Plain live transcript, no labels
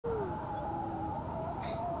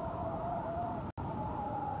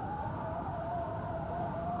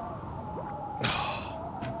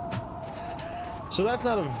So that's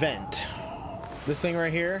not a vent. This thing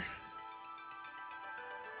right here.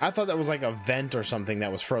 I thought that was like a vent or something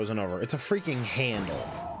that was frozen over. It's a freaking handle.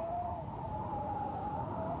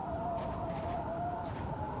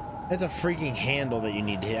 It's a freaking handle that you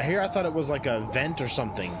need to hit. Here I thought it was like a vent or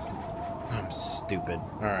something. I'm stupid.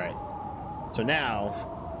 Alright. So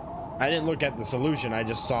now, I didn't look at the solution. I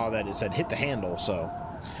just saw that it said hit the handle, so.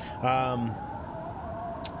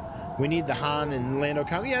 We need the Han and Lando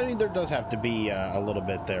Okami. Yeah, I mean, there does have to be a little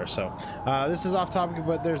bit there. So this is off topic,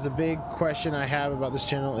 but there's a big question I have about this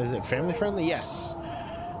channel. Is it family friendly? Yes,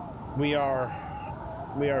 we are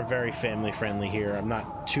very family friendly here. I'm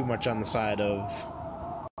not too much on the side of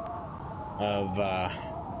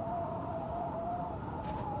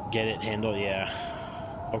get it, handle. Yeah,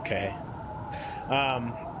 okay.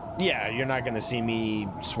 Yeah, you're not gonna see me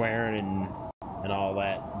swearing and all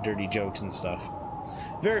that dirty jokes and stuff.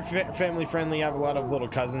 Very family friendly. I have a lot of little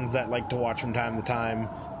cousins that like to watch from time to time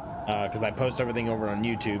because I post everything over on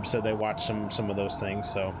YouTube, so they watch some of those things.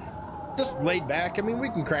 So just laid back. I mean, we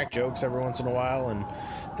can crack jokes every once in a while and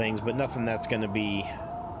things, but nothing that's going to be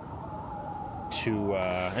too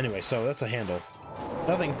anyway. So that's a handle.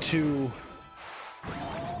 Nothing too.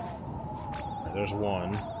 There's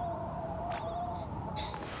one.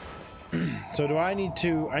 So do I need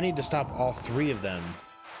to stop all three of them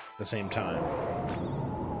at the same time?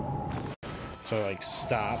 So like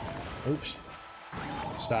stop. Oops.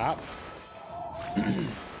 Stop. And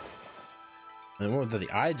what the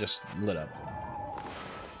eye just lit up.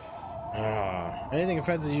 Anything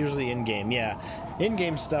offensive is usually in-game. Yeah.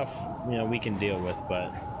 In-game stuff, you know, we can deal with,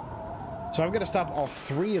 but so I'm gonna stop all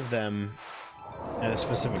three of them at a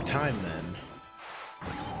specific time then.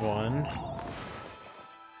 One.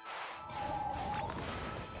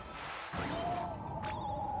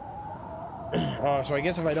 Oh, so I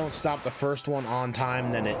guess if I don't stop the first one on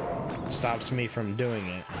time, then it stops me from doing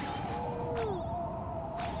it.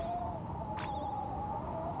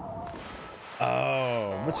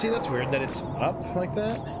 Oh, but see, that's weird that it's up like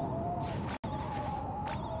that.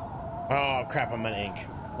 Oh, crap, I'm in ink.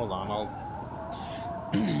 Hold on,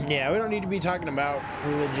 yeah, we don't need to be talking about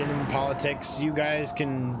religion and politics. You guys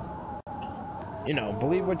can, you know,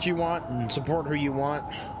 believe what you want and support who you want.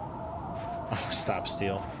 Oh, stop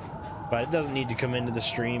steal. But it doesn't need to come into the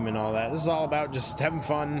stream and all that. This is all about just having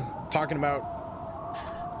fun, talking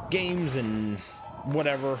about games and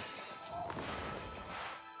whatever.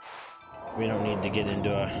 We don't need to get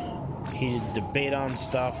into a heated debate on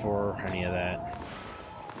stuff or any of that.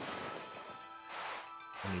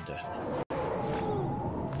 I need to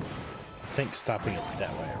think stopping it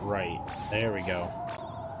that way. Right. There we go.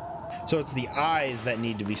 So it's the eyes that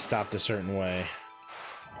need to be stopped a certain way.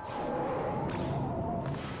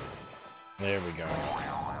 There we go.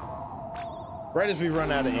 Right as we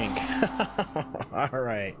run out of ink.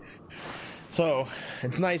 Alright. So,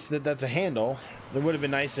 it's nice that that's a handle. It would have been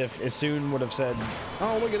nice if Isun would have said,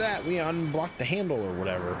 oh, look at that, we unblocked the handle or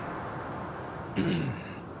whatever.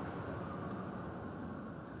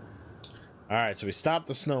 Alright, so we stopped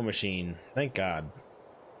the snow machine. Thank God.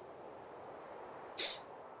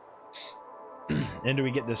 And do we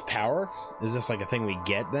get this power? Is this like a thing we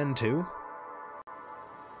get then, too?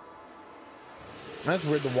 That's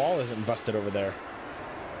weird, the wall isn't busted over there.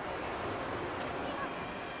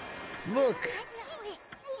 Look!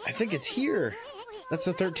 I think it's here. That's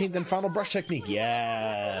the 13th and final brush technique.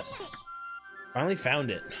 Yes! Finally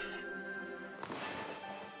found it.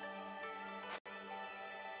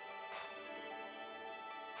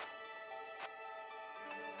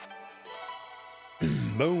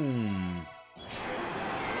 Boom!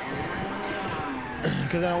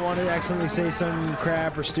 Because I don't want to accidentally say some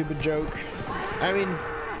crap or stupid joke. I mean,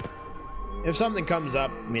 if something comes up,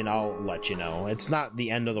 I mean, I'll let you know. It's not the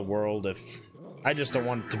end of the world if... I just don't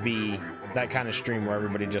want it to be that kind of stream where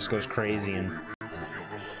everybody just goes crazy and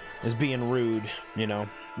is being rude, you know?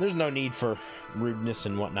 There's no need for rudeness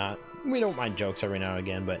and whatnot. We don't mind jokes every now and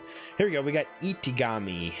again, but here we go. We got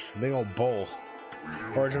Itigami, big old bull.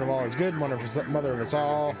 Origin of all is good, mother of us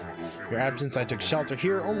all. Your absence, I took shelter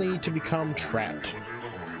here, only to become trapped.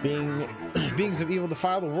 Beings of evil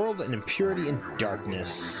defile the world, and impurity and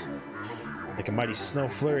darkness. Like a mighty snow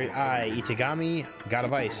flurry, I, Itigami, god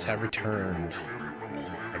of ice, have returned.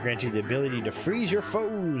 I grant you the ability to freeze your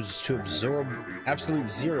foes, to absorb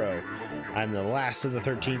absolute zero. I am the last of the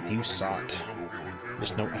 13th you sought.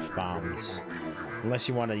 Just no F-bombs. Unless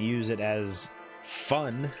you want to use it as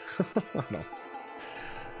fun. No.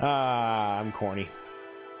 I'm corny.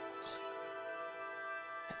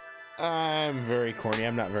 I'm very corny.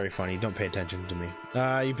 I'm not very funny. Don't pay attention to me.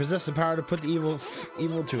 You possess the power to put the evil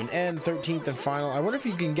to an end. 13th and final. I wonder if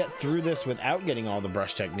you can get through this without getting all the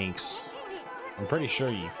brush techniques. I'm pretty sure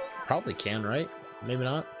you probably can, right? Maybe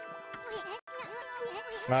not.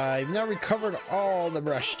 You've now recovered all the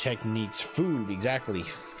brush techniques. Food, exactly.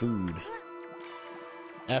 Food.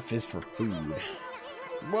 F is for food.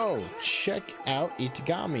 Whoa, check out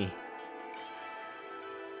Itagami.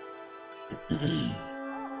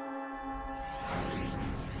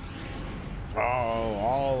 Oh,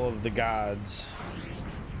 all of the gods.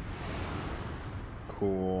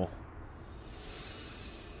 Cool.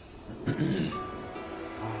 Oh,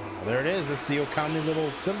 there it is. It's the Okami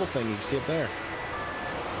little symbol thing. You can see it there.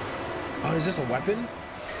 Oh, is this a weapon?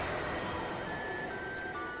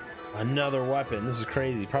 Another weapon. This is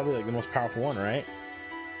crazy. Probably like the most powerful one, right?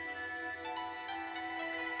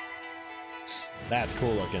 That's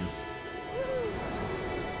cool looking.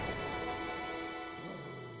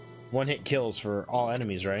 One-hit kills for all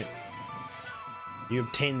enemies, right? You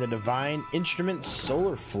obtain the divine instrument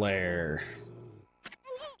solar flare.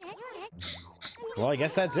 Well, I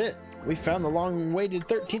guess that's it. We found the long-awaited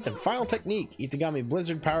 13th and final technique. Itagami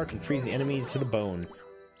Blizzard power can freeze the enemy to the bone.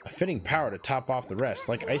 A fitting power to top off the rest,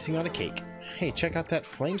 like icing on a cake. Hey, check out that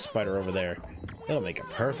flame spider over there. It'll make a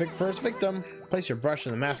perfect first victim. Place your brush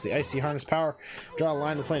in the mass of the icy harness power. Draw a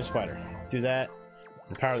line to the flame spider. Do that.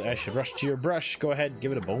 The power of the ice should rush to your brush. Go ahead,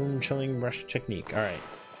 give it a bone-chilling brush technique. All right.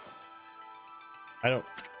 I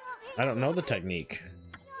don't know the technique.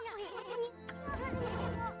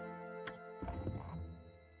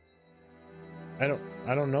 I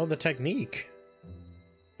don't know the technique.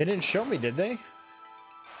 They didn't show me, did they?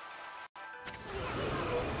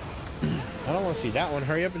 I don't want to see that one.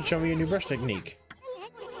 Hurry up and show me your new brush technique.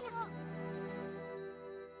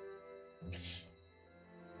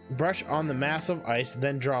 Brush on the mass of ice,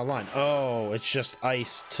 then draw a line. Oh, it's just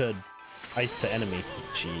ice to enemy.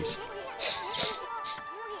 Jeez.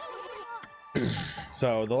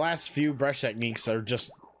 So the last few brush techniques are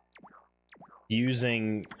just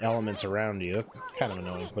using elements around you. That's kind of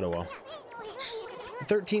annoying, but oh well.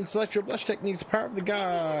 13 select your brush techniques, the power of the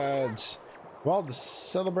gods. Well, the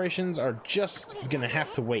celebrations are just gonna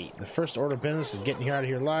have to wait. The first order of business is getting you out of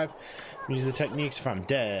here alive. Use the techniques if I'm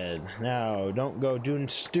dead. Now, don't go doing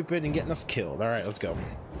stupid and getting us killed. Alright, let's go.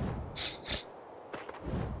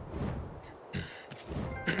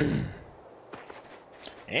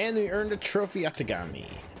 And we earned a trophy Atagami.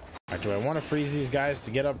 Alright, do I want to freeze these guys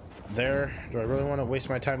to get up there? Do I really want to waste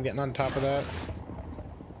my time getting on top of that?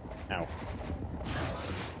 Ow.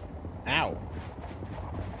 Ow.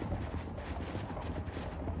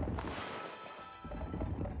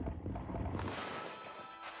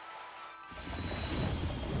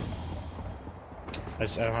 I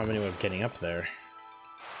don't have any way of getting up there.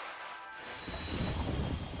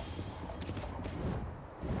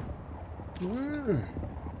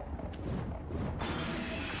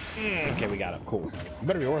 Okay, we got it. Cool.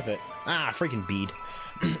 Better be worth it. Ah, freaking bead.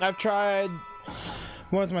 I've tried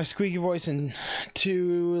once my squeaky voice, and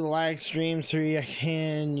 2 lag streams, 3 I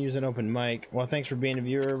can use an open mic. Well, thanks for being a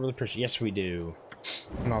viewer. Really appreciate. Yes, we do.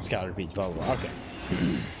 And all Scout repeats. Blah blah blah. Okay.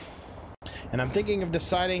 And I'm thinking of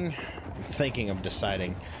deciding. I'm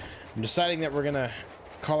deciding that we're gonna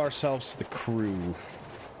call ourselves the Crew,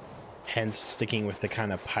 hence sticking with the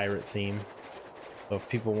kind of pirate theme. So if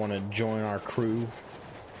people want to join our crew,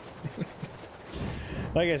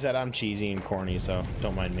 like I said, I'm cheesy and corny, so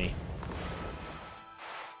don't mind me.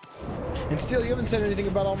 And still, you haven't said anything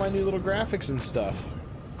about all my new little graphics and stuff.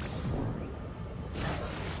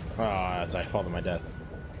 Ah, as I fall to my death.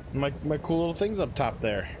 My cool little things up top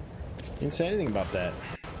there. You didn't say anything about that.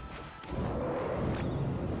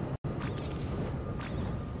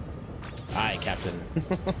 Aye, Captain.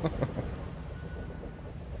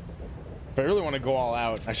 If I really want to go all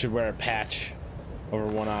out, I should wear a patch over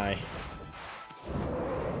one eye.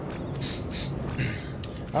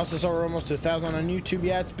 I also saw we're almost to 1,000 on YouTube.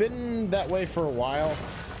 Yeah, it's been that way for a while.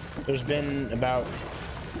 There's been about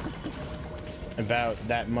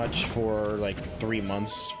that much for like 3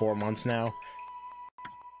 months, 4 months now.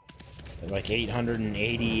 Like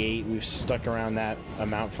 888. We've stuck around that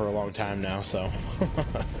amount for a long time now, so.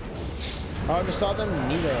 Oh, I just saw them.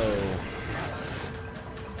 Neato.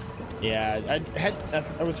 Yeah,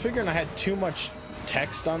 I was figuring I had too much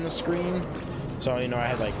text on the screen, so you know I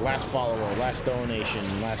had like last follower, last donation,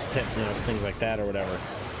 last tip, you know, things like that or whatever.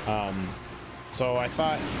 So I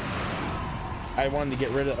thought I wanted to get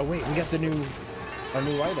rid of. Oh wait, we got our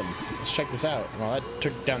new item. Let's check this out. Well, that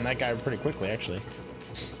took down that guy pretty quickly, actually.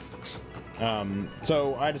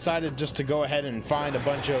 So I decided just to go ahead and find a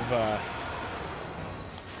bunch of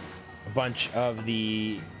bunch of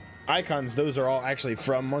the icons. Those are all actually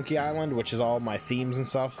from Monkey Island, which is all my themes and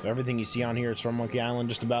stuff. Everything you see on here is from Monkey Island,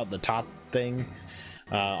 just about the top thing.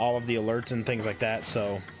 All of the alerts and things like that.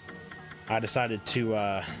 So I decided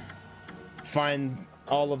to find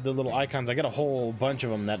all of the little icons. I got a whole bunch of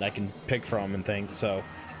them that I can pick from and things. So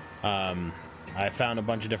I found a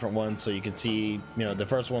bunch of different ones, so you can see, you know, the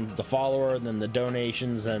first one's the follower, then the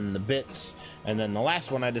donations, then the bits, and then the last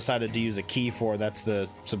one I decided to use a key for. That's the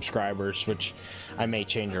subscribers, which I may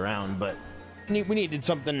change around, but we needed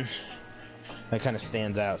something that kind of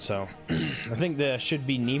stands out. So I think there should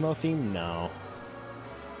be Nemo theme. No.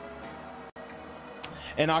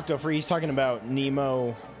 And Octofree, he's talking about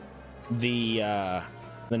Nemo, the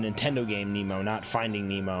Nintendo game Nemo, not Finding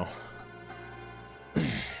Nemo.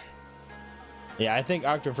 Yeah, I think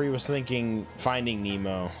Octofree was thinking Finding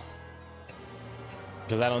Nemo,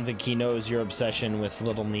 because I don't think he knows your obsession with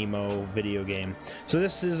Little Nemo video game. So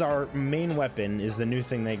this is our main weapon, is the new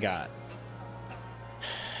thing they got.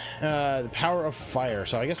 The power of fire.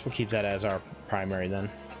 So I guess we'll keep that as our primary then.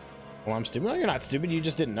 Well, I'm stupid. Well, you're not stupid. You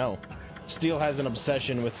just didn't know. Steel has an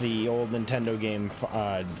obsession with the old Nintendo game,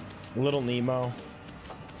 Little Nemo.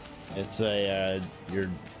 It's a you're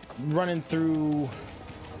running through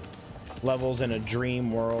levels in a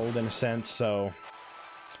dream world, in a sense, so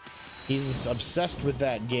he's obsessed with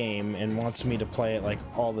that game and wants me to play it like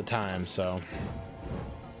all the time. So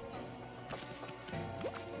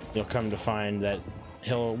you'll come to find that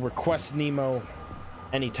he'll request Nemo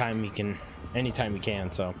anytime he can,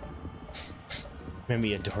 so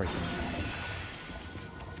maybe adore you.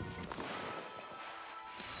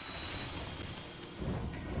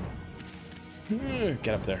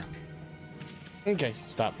 Get up there. Okay,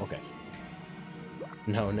 stop. Okay.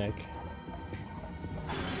 No, Nick.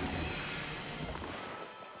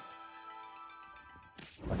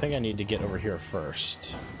 I think I need to get over here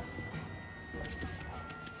first.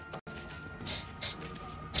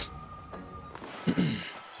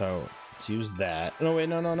 So, let's use that. No, wait,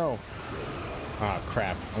 no. Ah,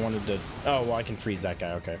 crap. I wanted to... Oh, well, I can freeze that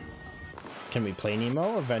guy. Okay. Can we play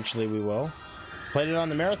Nemo? Eventually we will. Played it on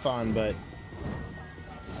the marathon, but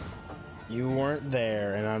you weren't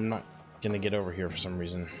there, and I'm not gonna get over here for some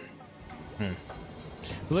reason.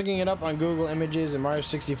 Looking it up on Google Images, and Mario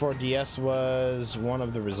 64 DS was one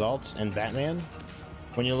of the results, and Batman.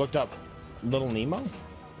 When you looked up Little Nemo?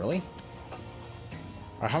 Really?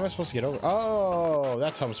 How am I supposed to get over? Oh,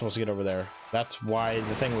 that's how I'm supposed to get over there. That's why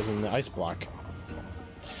the thing was in the ice block.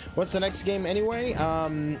 What's the next game anyway?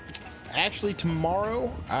 Actually,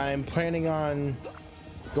 tomorrow I'm planning on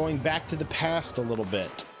going back to the past a little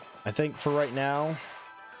bit. I think for right now,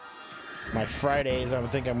 my Fridays, I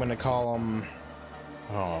think I'm going to call them...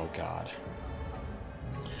 Oh, God.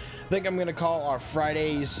 I think I'm going to call our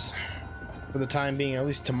Fridays, for the time being, at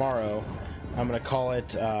least tomorrow, I'm going to call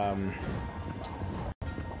it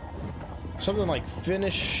something like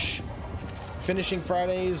Finishing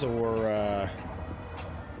Fridays, or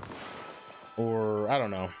I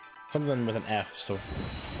don't know. Something with an F, so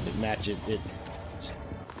it matches it. It's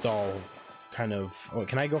all kind of... Oh,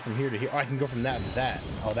 can I go from here to here? Oh, I can go from that to that.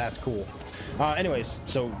 Oh, that's cool. Anyways,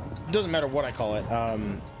 so it doesn't matter what I call it.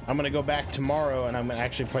 I'm gonna go back tomorrow, and I'm gonna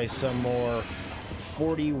actually play some more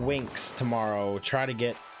 40 Winks tomorrow. Try to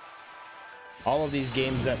get all of these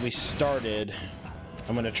games that we started.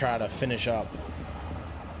 I'm gonna try to finish up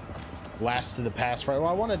Last to the Past Friday. Well,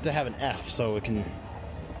 I wanted to have an F so it can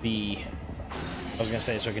be... I was gonna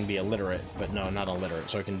say so it can be illiterate, but no, not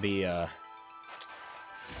illiterate. So it can be, why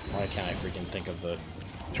can't I freaking think of the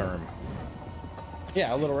term?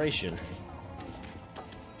 Yeah, alliteration.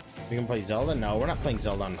 We can play Zelda? No, we're not playing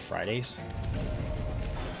Zelda on Fridays.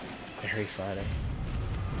 Every Friday.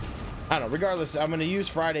 I don't know. Regardless, I'm gonna use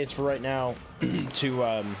Fridays for right now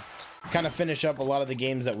to kind of finish up a lot of the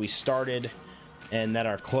games that we started and that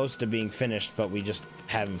are close to being finished, but we just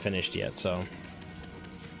haven't finished yet. So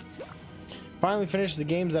finally finished the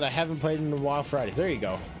games that I haven't played in a while. Fridays. There you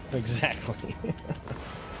go. Exactly.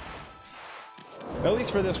 At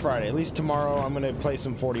least for this Friday. At least tomorrow, I'm gonna play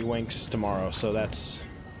some 40 Winks tomorrow. So that's...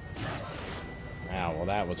 Ow, well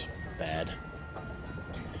that was bad.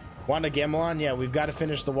 Wanda Gamelon, yeah, we've got to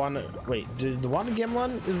finish the one. Wait, the Wanda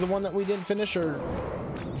Gamelon is the one that we didn't finish, or...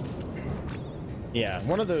 Yeah,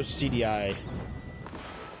 one of those CDI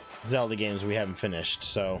Zelda games we haven't finished,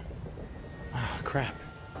 so... Ah, crap.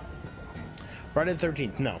 Friday the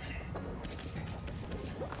 13th, no.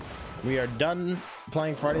 We are done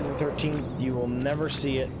playing Friday the 13th. You will never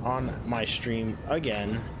see it on my stream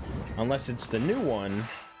again, unless it's the new one.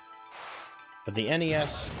 But the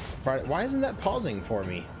NES Friday... Why isn't that pausing for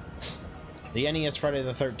me? The NES Friday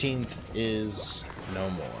the 13th is no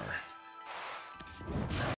more.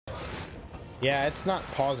 Yeah, it's not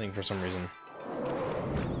pausing for some reason.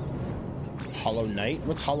 Hollow Knight?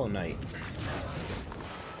 What's Hollow Knight?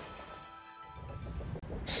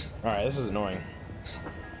 Alright, this is annoying.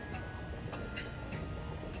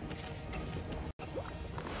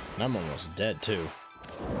 And I'm almost dead, too.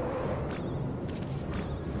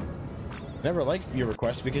 Never like your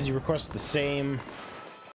request because you request the same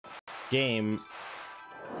game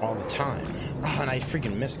all the time. Oh, and I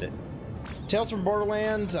freaking missed it. Tales from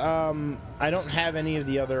Borderlands, I don't have any of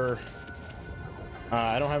the other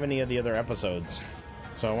episodes.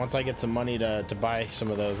 So once I get some money to buy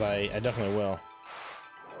some of those, I definitely will.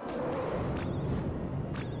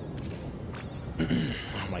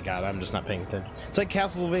 Oh my god, I'm just not paying attention. It's like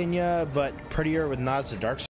Castlevania, but prettier with nods to Dark